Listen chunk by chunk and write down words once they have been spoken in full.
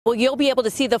Well, you'll be able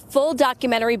to see the full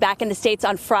documentary back in the States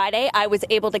on Friday. I was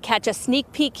able to catch a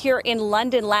sneak peek here in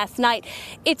London last night.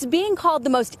 It's being called the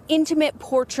most intimate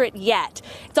portrait yet.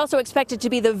 It's also expected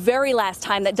to be the very last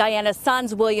time that Diana's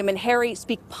sons, William and Harry,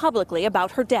 speak publicly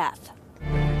about her death.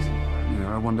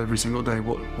 I wonder every single day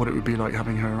what it would be like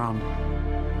having her around.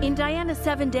 In Diana's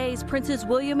 7 days, Princes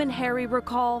William and Harry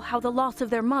recall how the loss of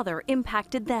their mother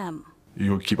impacted them.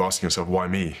 You keep asking yourself, why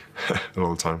me?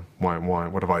 All the time. Why?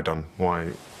 What have I done? Why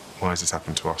has this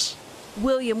happened to us?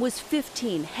 William was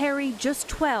 15, Harry just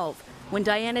 12, when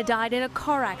Diana died in a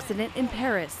car accident in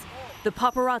Paris. The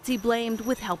paparazzi blamed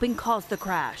with helping cause the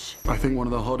crash. I think one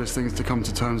of the hardest things to come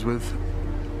to terms with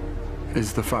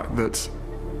is the fact that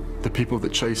the people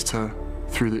that chased her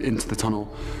into the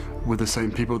tunnel were the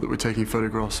same people that were taking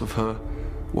photographs of her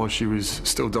while she was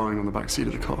still dying on the back seat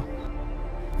of the car.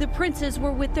 The princes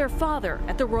were with their father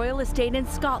at the royal estate in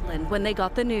Scotland when they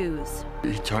got the news.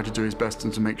 He tried to do his best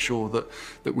and to make sure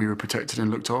that we were protected and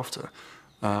looked after.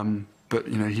 But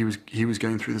he was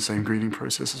going through the same grieving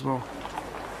process as well.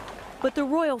 But the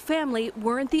royal family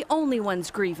weren't the only ones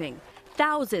grieving.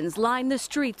 Thousands lined the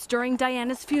streets during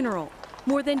Diana's funeral.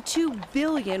 More than 2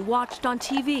 billion watched on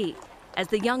TV as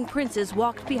the young princes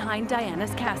walked behind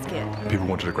Diana's casket. People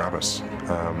wanted to grab us,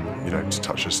 to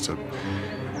touch us, to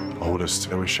hold us.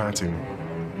 They were shouting,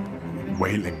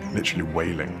 wailing, literally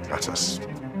wailing at us.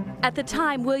 At the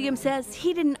time, William says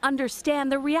he didn't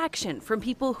understand the reaction from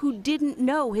people who didn't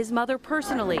know his mother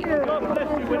personally.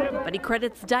 But he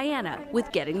credits Diana with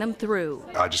getting them through.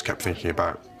 I just kept thinking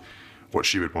about what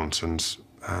she would want and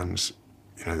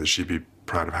that she'd be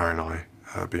proud of Harry and I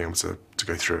being able to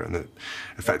go through it, and that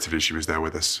effectively she was there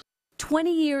with us.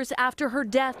 20 years after her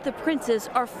death, the princes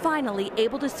are finally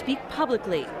able to speak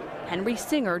publicly. Henry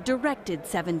Singer directed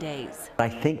 7 days. I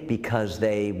think because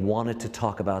they wanted to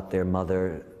talk about their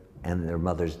mother and their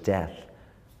mother's death,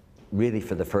 really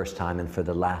for the first time and for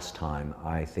the last time,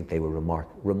 I think they were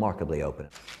remarkably open.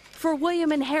 For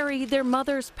William and Harry, their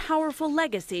mother's powerful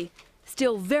legacy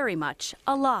still very much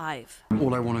alive.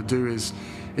 All I want to do is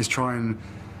try and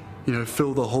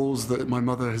fill the holes that my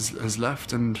mother has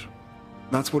left, and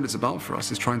that's what it's about for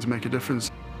us, is trying to make a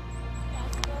difference.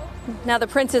 Now, the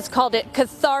princes called it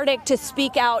cathartic to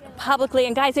speak out publicly.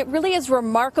 And guys, it really is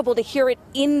remarkable to hear it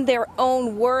in their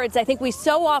own words. I think we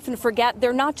so often forget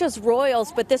they're not just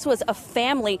royals, but this was a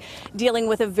family dealing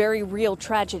with a very real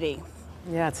tragedy.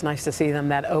 Yeah, it's nice to see them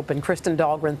that open. Kristen,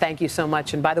 Dahlgren, thank you so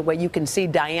much. And by the way, you can see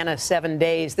Diana 7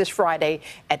 Days this Friday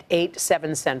at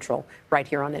 8/7 Central, right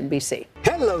here on NBC.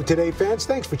 Hello, Today fans.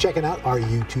 Thanks for checking out our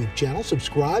YouTube channel.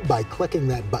 Subscribe by clicking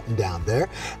that button down there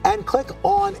and click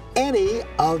on any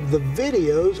of the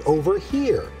videos over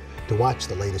here to watch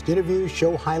the latest interviews,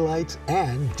 show highlights,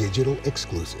 and digital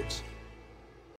exclusives.